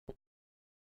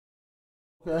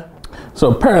Okay.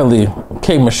 So apparently,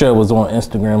 K. Michelle was on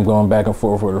Instagram going back and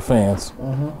forth with her fans,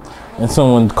 and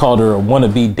someone called her a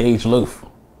wannabe Dej Loaf.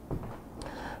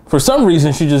 For some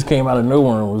reason, she just came out of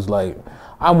nowhere and was like,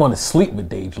 "I want to sleep with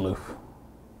Dej Loaf."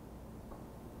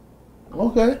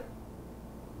 Okay.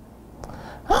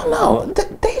 I don't know.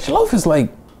 Dej Loaf is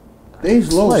like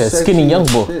Dej Loaf, like a skinny young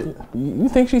boy. Shit. You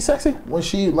think she's sexy? When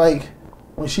she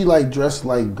dressed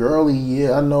like girly,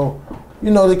 yeah, I know. You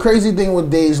know, the crazy thing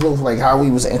with Dej Loaf, like how we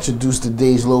was introduced to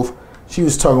Dej Loaf, she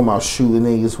was talking about shooting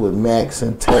niggas with Max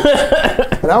and Tech.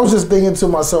 And I was just thinking to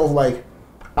myself, like,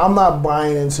 I'm not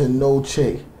buying into no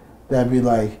chick that be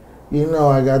like, you know,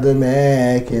 I got the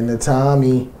Mac and the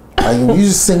Tommy. Like, if you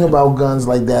just sing about guns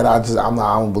like that, I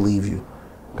don't believe you.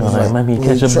 Like, let me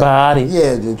catch your body.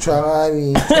 Yeah, just try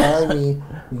me.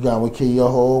 You gotta kill your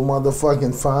whole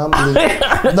motherfucking family.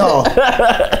 No.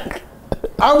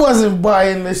 I wasn't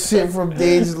buying this shit from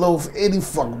Dej Loaf any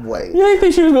fucking way. You didn't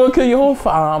think she was gonna kill your whole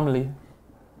family?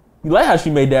 You like how she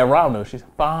made that rhyme though? She's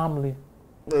family.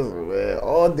 Listen, man,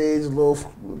 all Dej Loaf.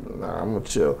 Nah, I'm gonna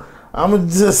chill. I'm gonna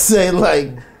just say,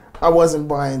 like, I wasn't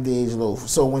buying Dej Loaf.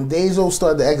 So when Dej Loaf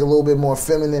started to act a little bit more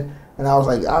feminine, and I was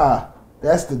like,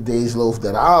 that's the Dej Loaf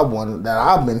that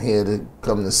I've been here to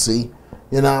come to see.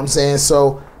 You know what I'm saying?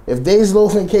 So if Dej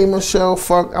Loaf and K. Michelle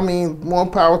more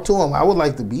power to them. I would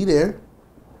like to be there.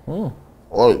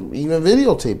 Or even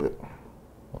videotape it.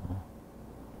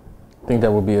 Think that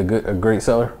would be a great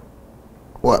seller?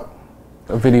 What?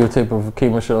 A videotape of K.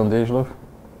 Michelle and Dej Loaf?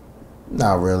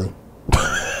 Not really.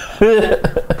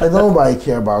 Like, nobody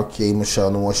care about K. Michelle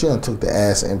no more. She done took the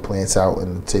ass implants out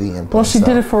and the titty implants out. Well, she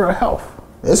did it for her health.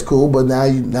 It's cool, but now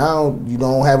you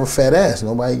don't have a fat ass.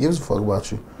 Nobody gives a fuck about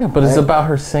you. Yeah, but it's about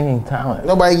her singing talent.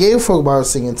 Nobody gave a fuck about her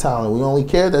singing talent. We only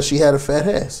cared that she had a fat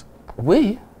ass.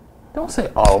 We? Don't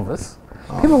say all of us.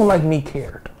 People like me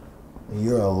cared.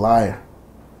 You're a liar.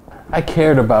 I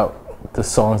cared about the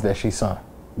songs that she sung.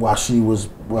 While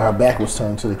her back was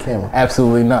turned to the camera.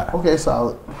 Absolutely not. Okay,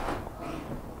 solid.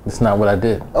 It's not what I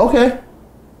did. Okay.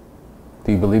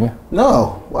 Do you believe me?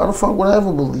 No. Why the fuck would I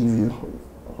ever believe you?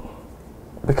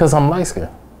 Because I'm light skinned.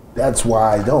 That's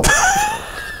why I don't.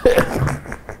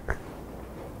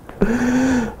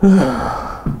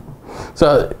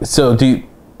 So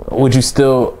would you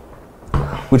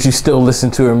still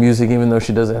listen to her music even though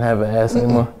she doesn't have an ass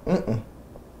anymore?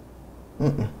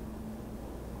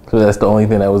 So that's the only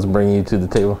thing that was bringing you to the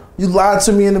table? You lied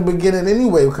to me in the beginning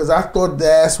anyway because I thought the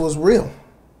ass was real.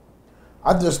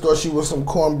 I just thought she was some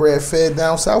cornbread fed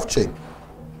down south chick.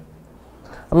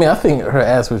 I mean, I think her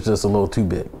ass was just a little too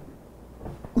big.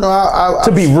 No,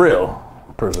 to be real,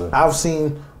 person. I've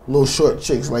seen little short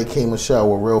chicks like K. Michelle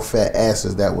with real fat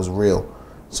asses that was real.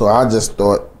 So I just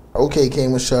thought, okay, K.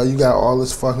 Michelle, you got all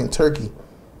this fucking turkey.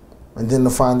 And then to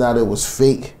find out it was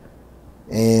fake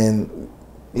and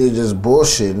it was just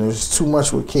bullshit. And it was too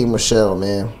much with K. Michelle,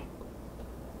 man.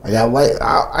 Like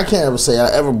I can't ever say I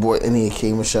ever bought any of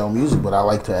K. Michelle music, but I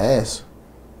liked her ass.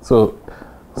 So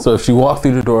if she walked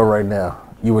through the door right now,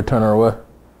 you would turn her away?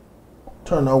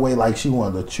 Turn her away like she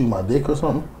wanted to chew my dick or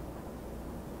something?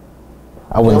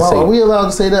 I wouldn't say. Are we allowed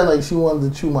to say that like she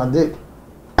wanted to chew my dick?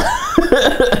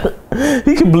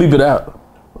 He can bleep it out.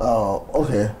 Oh,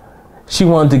 okay. She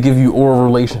wanted to give you oral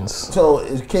relations. So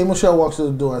if K. Michelle walks to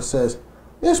the door and says,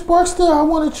 "It's Barksdale, I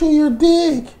want to chew your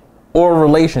dick." Oral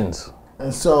relations.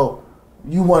 And so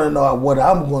you want to know what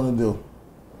I'm going to do?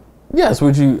 Yes.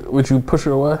 Would you push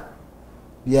her away?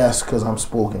 Yes, because I'm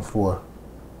spoken for.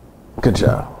 Good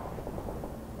job.